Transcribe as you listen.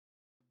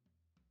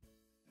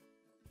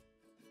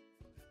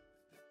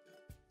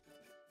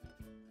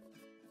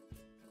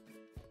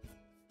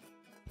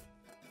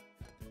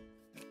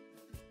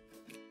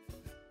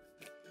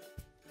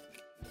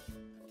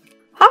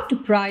to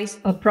price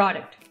a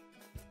product.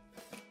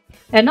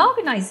 An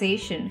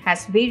organization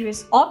has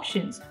various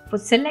options for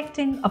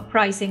selecting a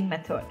pricing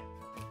method.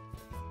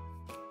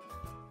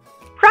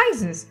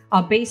 Prices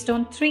are based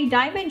on three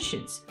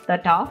dimensions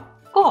that are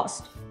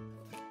cost,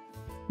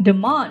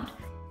 demand,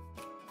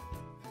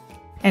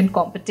 and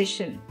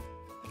competition.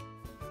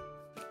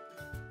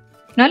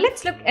 Now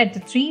let's look at the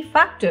three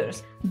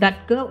factors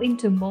that go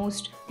into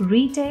most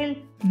retail,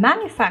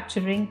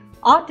 manufacturing,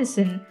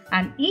 artisan,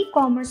 and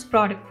e-commerce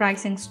product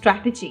pricing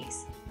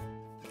strategies.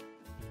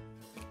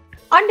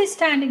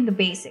 Understanding the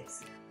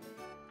basics.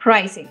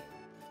 Pricing.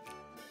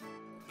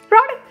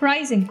 Product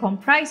pricing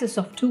comprises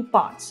of two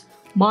parts,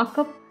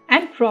 markup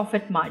and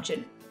profit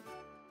margin.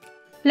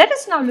 Let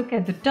us now look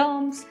at the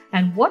terms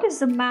and what is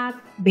the math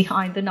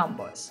behind the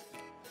numbers.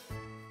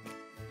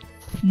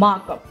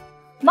 Markup.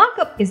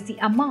 Markup is the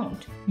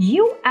amount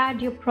you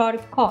add your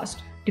product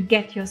cost to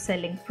get your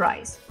selling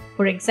price.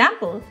 For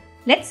example,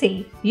 let's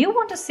say you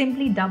want to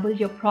simply double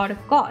your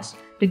product cost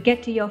to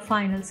get to your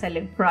final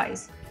selling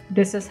price.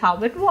 This is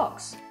how it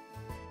works.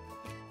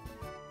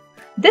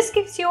 This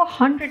gives you a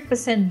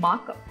 100%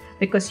 markup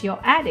because you're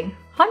adding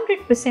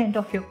 100%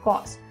 of your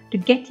cost to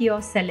get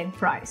your selling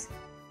price.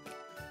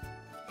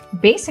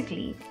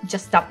 Basically,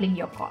 just doubling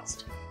your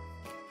cost.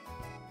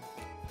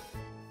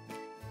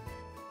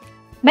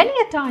 Many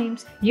a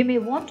times, you may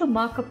want to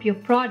mark up your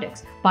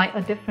products by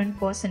a different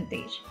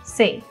percentage,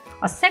 say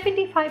a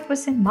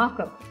 75%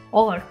 markup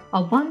or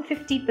a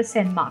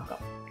 150%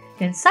 markup.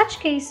 In such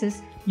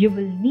cases, you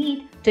will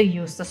need to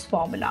use this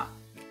formula.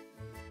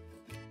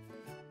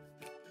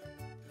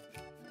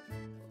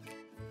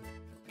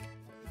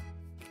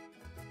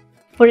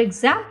 For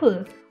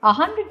example, a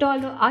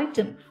 $100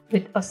 item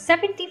with a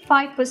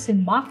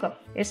 75%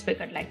 markup is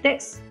figured like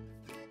this.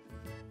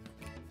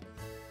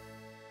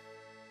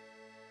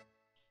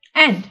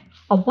 And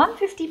a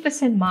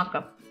 150%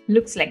 markup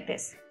looks like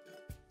this.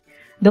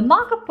 The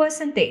markup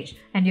percentage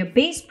and your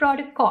base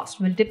product cost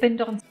will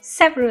depend on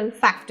several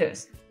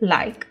factors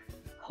like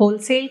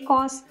wholesale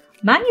costs,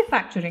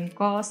 manufacturing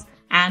costs,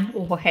 and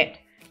overhead,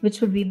 which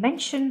will be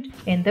mentioned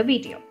in the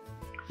video.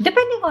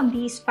 Depending on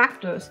these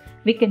factors,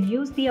 we can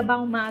use the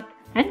above math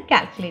and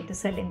calculate the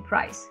selling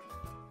price.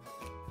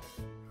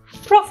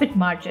 Profit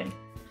margin.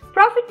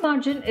 Profit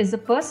margin is the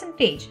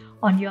percentage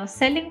on your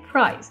selling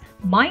price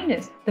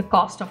minus the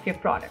cost of your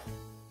product.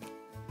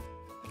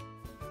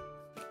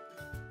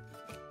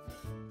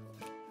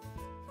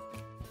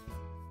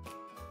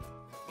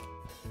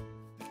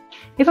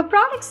 If a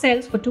product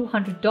sells for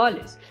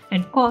 $200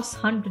 and costs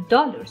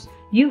 $100,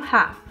 you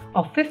have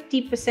a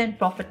 50%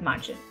 profit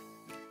margin.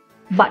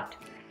 But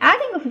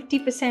adding a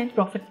 50%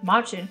 profit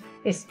margin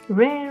is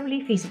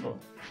rarely feasible.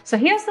 So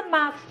here's the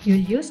math you'll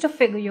use to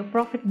figure your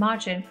profit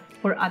margin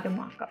for other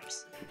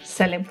markups.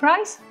 Selling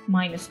price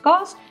minus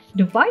cost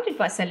divided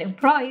by selling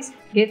price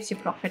gives you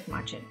profit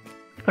margin.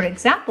 For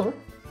example,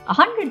 a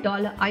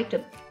 $100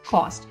 item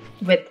cost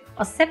with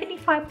a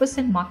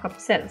 75% markup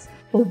sells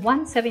for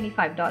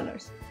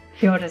 $175.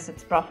 Here is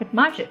its profit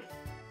margin.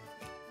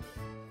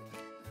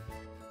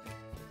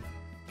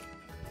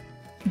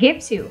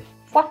 Gives you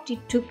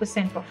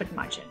 42% profit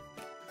margin.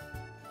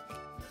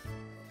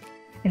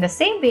 In the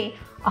same way,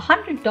 a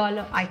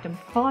 $100 item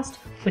cost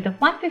with a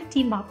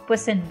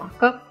 150%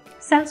 markup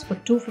sells for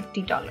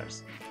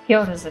 $250.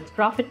 Here is its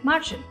profit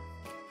margin.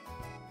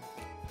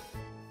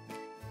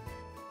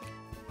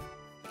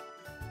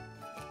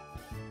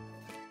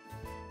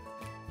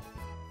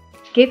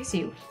 Gives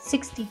you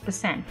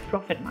 60%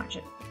 profit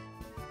margin.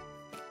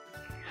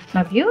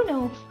 Now you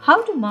know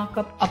how to mark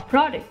up a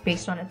product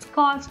based on its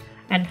cost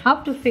and how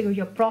to figure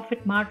your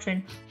profit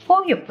margin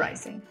for your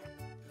pricing.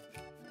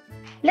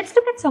 Let's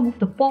look at some of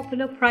the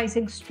popular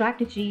pricing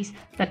strategies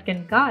that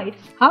can guide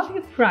how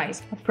you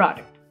price a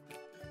product.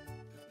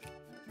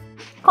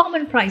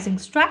 Common pricing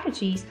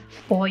strategies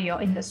for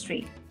your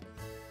industry.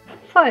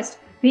 First,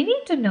 we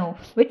need to know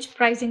which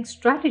pricing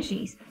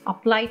strategies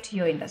apply to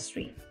your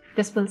industry.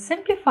 This will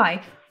simplify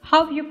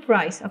how you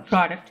price a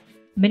product,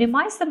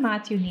 minimize the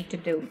math you need to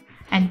do,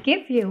 and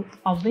give you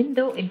a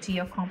window into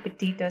your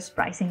competitors'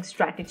 pricing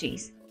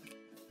strategies.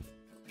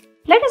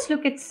 Let us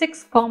look at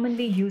 6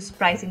 commonly used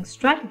pricing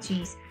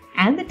strategies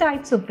and the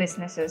types of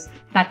businesses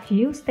that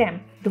use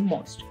them the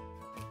most.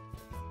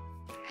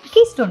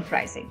 Keystone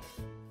pricing.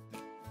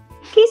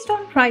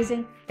 Keystone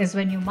pricing is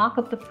when you mark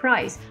up the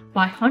price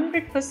by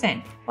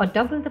 100% or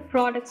double the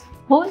product's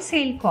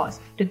wholesale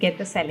cost to get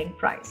the selling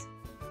price.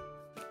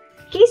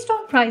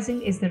 Keystone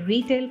pricing is the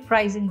retail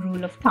pricing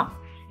rule of thumb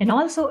and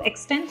also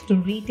extends to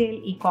retail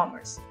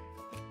e-commerce.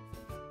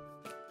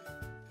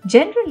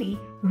 Generally,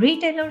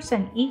 retailers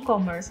and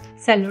e-commerce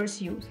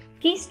sellers use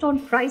keystone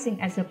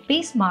pricing as a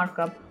base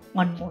markup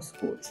on most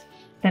goods,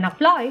 then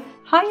apply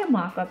higher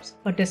markups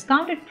or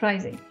discounted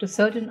pricing to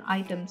certain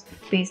items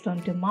based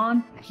on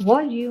demand,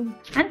 volume,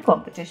 and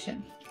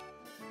competition.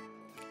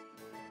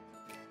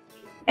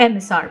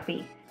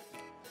 MSRP,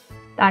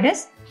 that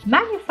is,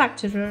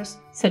 manufacturer's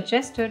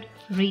suggested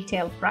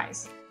retail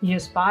price,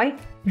 used by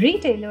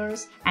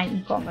retailers and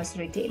e-commerce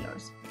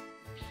retailers.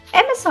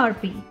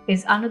 MSRP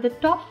is another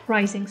top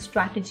pricing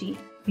strategy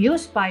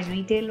used by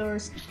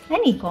retailers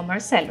and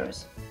e-commerce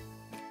sellers.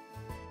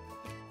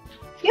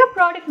 Your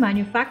product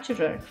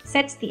manufacturer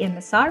sets the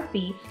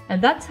MSRP,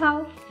 and that's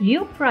how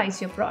you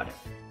price your product.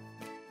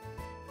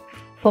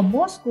 For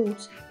most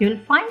goods, you'll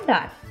find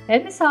that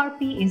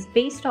MSRP is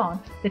based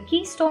on the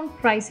keystone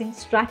pricing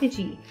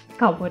strategy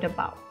covered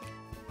above.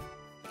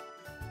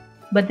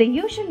 But they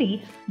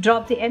usually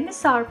drop the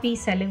MSRP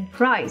selling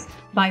price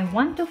by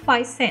 1 to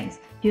 5 cents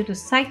due to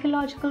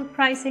psychological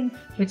pricing,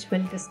 which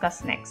we'll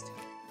discuss next.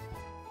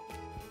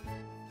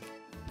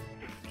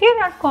 Here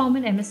are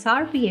common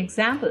MSRP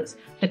examples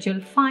that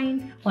you'll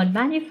find on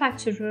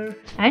manufacturer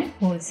and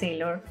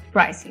wholesaler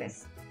price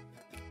lists.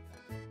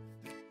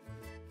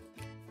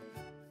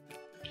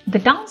 The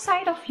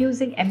downside of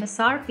using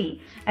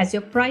MSRP as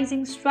your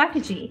pricing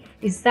strategy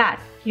is that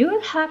you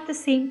will have the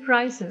same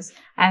prices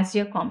as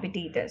your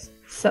competitors.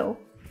 So,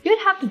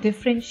 you'll have to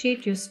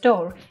differentiate your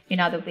store in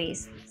other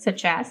ways,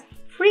 such as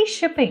free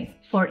shipping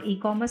for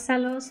e-commerce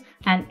sellers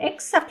and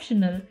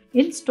exceptional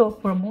in-store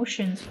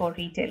promotions for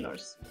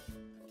retailers.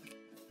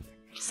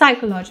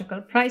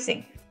 Psychological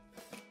pricing,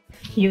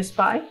 used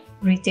by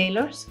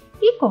retailers,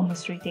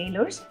 e-commerce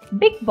retailers,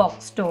 big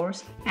box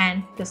stores,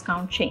 and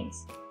discount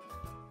chains.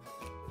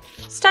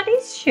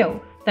 Studies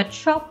show that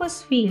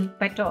shoppers feel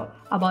better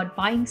about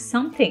buying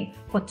something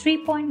for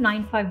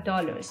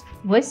 $3.95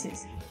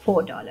 versus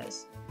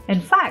 $4.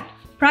 In fact,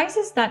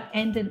 prices that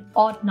end in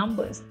odd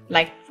numbers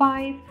like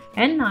 5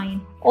 and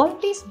 9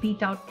 always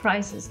beat out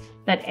prices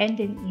that end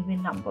in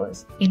even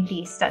numbers in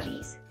these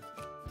studies.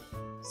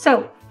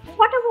 So,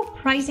 whatever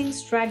pricing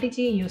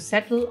strategy you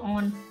settle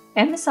on,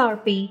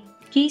 MSRP,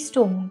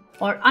 keystone,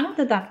 or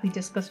another that we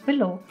discussed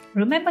below,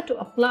 remember to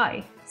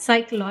apply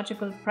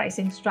psychological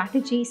pricing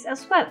strategies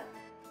as well.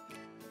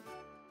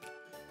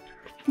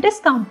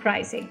 Discount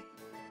pricing.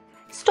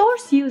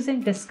 Stores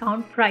using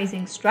discount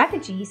pricing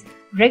strategies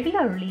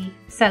regularly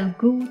sell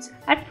goods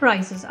at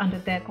prices under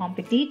their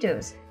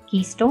competitors'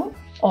 keystone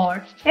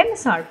or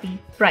MSRP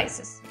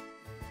prices.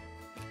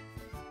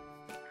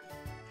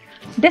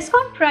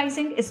 Discount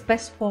pricing is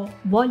best for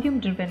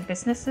volume-driven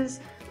businesses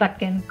that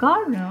can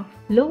garner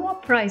lower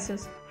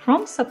prices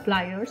from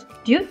suppliers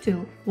due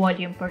to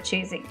volume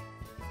purchasing.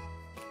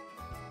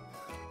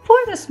 For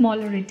the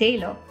smaller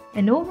retailer,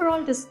 an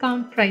overall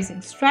discount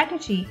pricing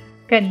strategy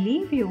can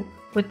leave you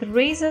with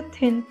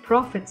razor-thin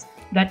profits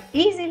that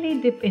easily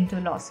dip into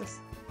losses.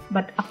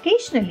 But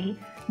occasionally,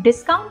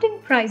 discounting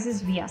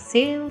prices via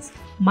sales,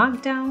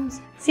 markdowns,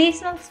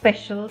 seasonal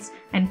specials,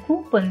 and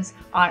coupons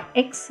are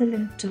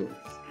excellent tools.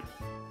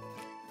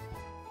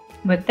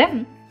 With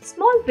them,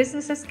 small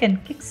businesses can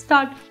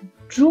kickstart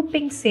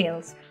drooping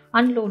sales,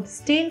 unload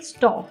stale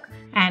stock,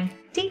 and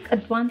take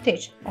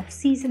advantage of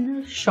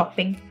seasonal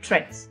shopping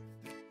trends.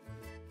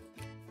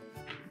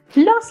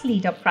 Loss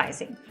leader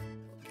pricing.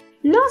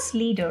 Loss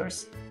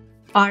leaders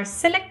are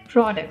select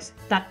products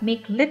that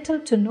make little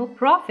to no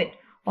profit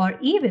or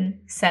even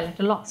sell at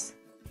a loss.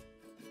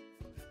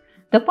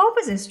 The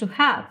purpose is to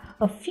have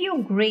a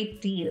few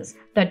great deals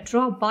that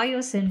draw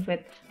buyers in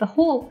with the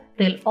hope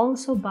they'll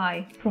also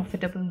buy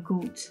profitable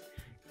goods.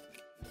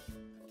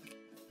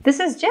 This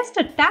is just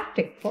a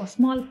tactic for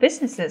small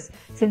businesses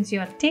since you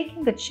are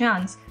taking the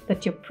chance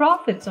that your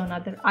profits on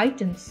other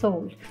items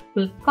sold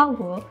will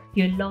cover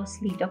your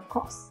loss leader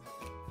costs.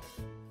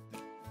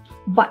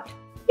 But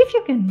if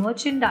you can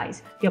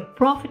merchandise your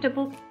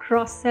profitable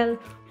cross-sell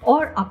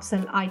or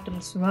upsell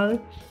items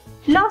well,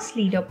 loss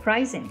leader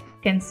pricing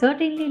can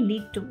certainly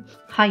lead to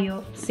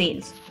higher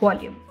sales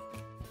volume.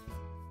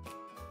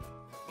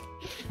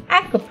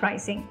 Anchor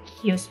pricing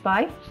used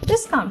by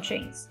discount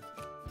chains.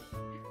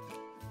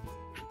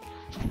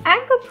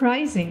 Anchor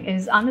pricing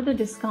is another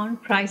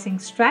discount pricing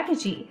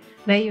strategy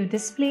where you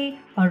display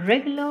a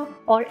regular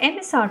or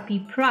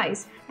MSRP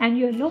price and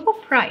your lower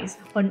price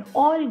on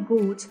all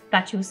goods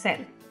that you sell.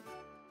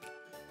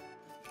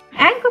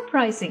 Anchor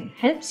pricing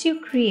helps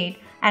you create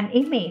an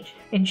image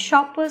in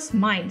shoppers'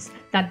 minds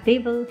that they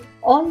will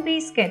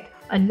always get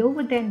a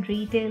lower than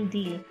retail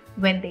deal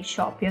when they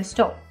shop your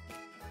store.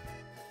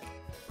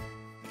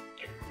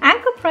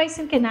 Anchor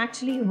pricing can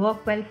actually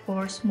work well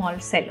for small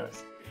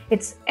sellers.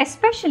 It's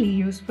especially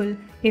useful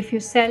if you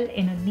sell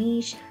in a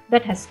niche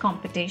that has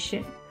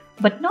competition,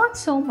 but not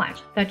so much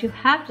that you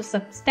have to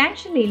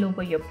substantially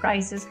lower your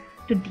prices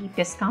to deep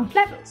discount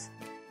levels.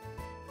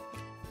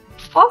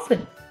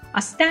 Often,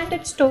 a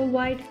standard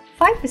store-wide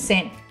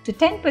 5% to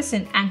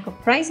 10% anchor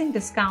pricing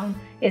discount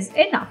is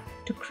enough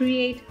to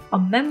create a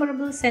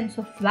memorable sense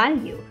of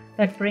value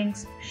that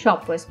brings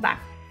shoppers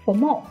back for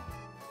more.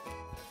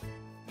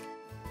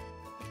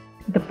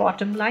 The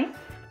bottom line?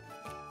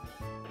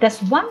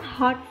 There's one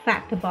hard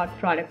fact about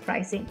product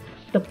pricing: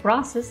 the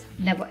process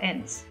never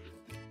ends.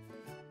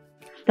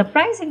 The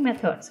pricing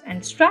methods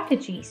and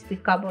strategies we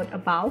covered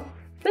above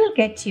will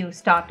get you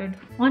started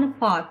on a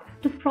path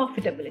to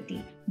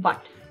profitability,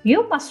 but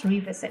you must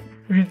revisit,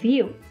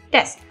 review,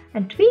 test,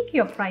 and tweak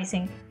your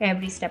pricing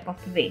every step of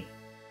the way.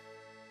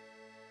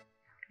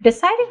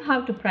 Deciding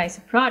how to price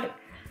a product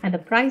and the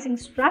pricing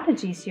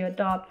strategies you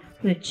adopt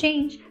will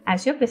change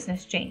as your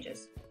business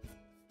changes.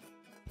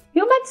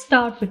 You might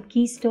start with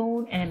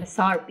Keystone and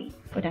MSRP,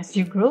 but as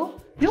you grow,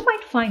 you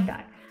might find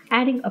that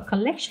adding a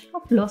collection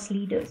of loss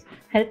leaders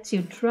helps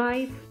you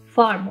drive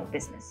far more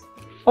business.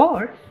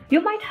 Or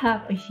you might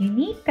have a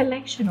unique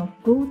collection of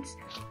goods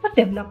or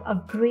develop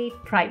a great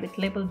private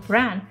label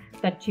brand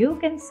that you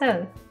can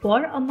sell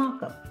for a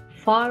markup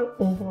far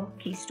over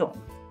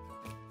Keystone.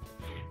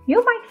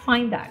 You might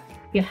find that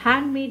your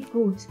handmade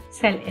goods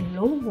sell in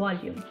low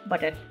volume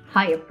but at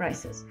higher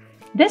prices.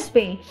 This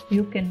way,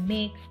 you can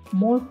make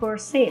more per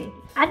sale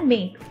and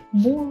make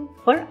more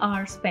per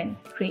hour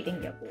spent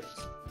creating your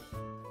goods.